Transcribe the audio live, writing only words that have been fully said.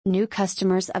New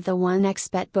customers of the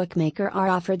 1xBet bookmaker are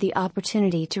offered the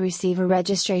opportunity to receive a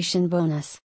registration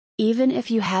bonus. Even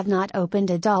if you have not opened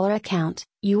a dollar account,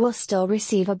 you will still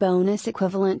receive a bonus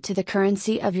equivalent to the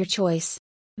currency of your choice.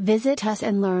 Visit us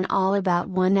and learn all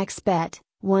about 1xBet,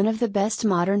 one of the best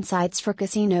modern sites for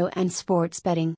casino and sports betting.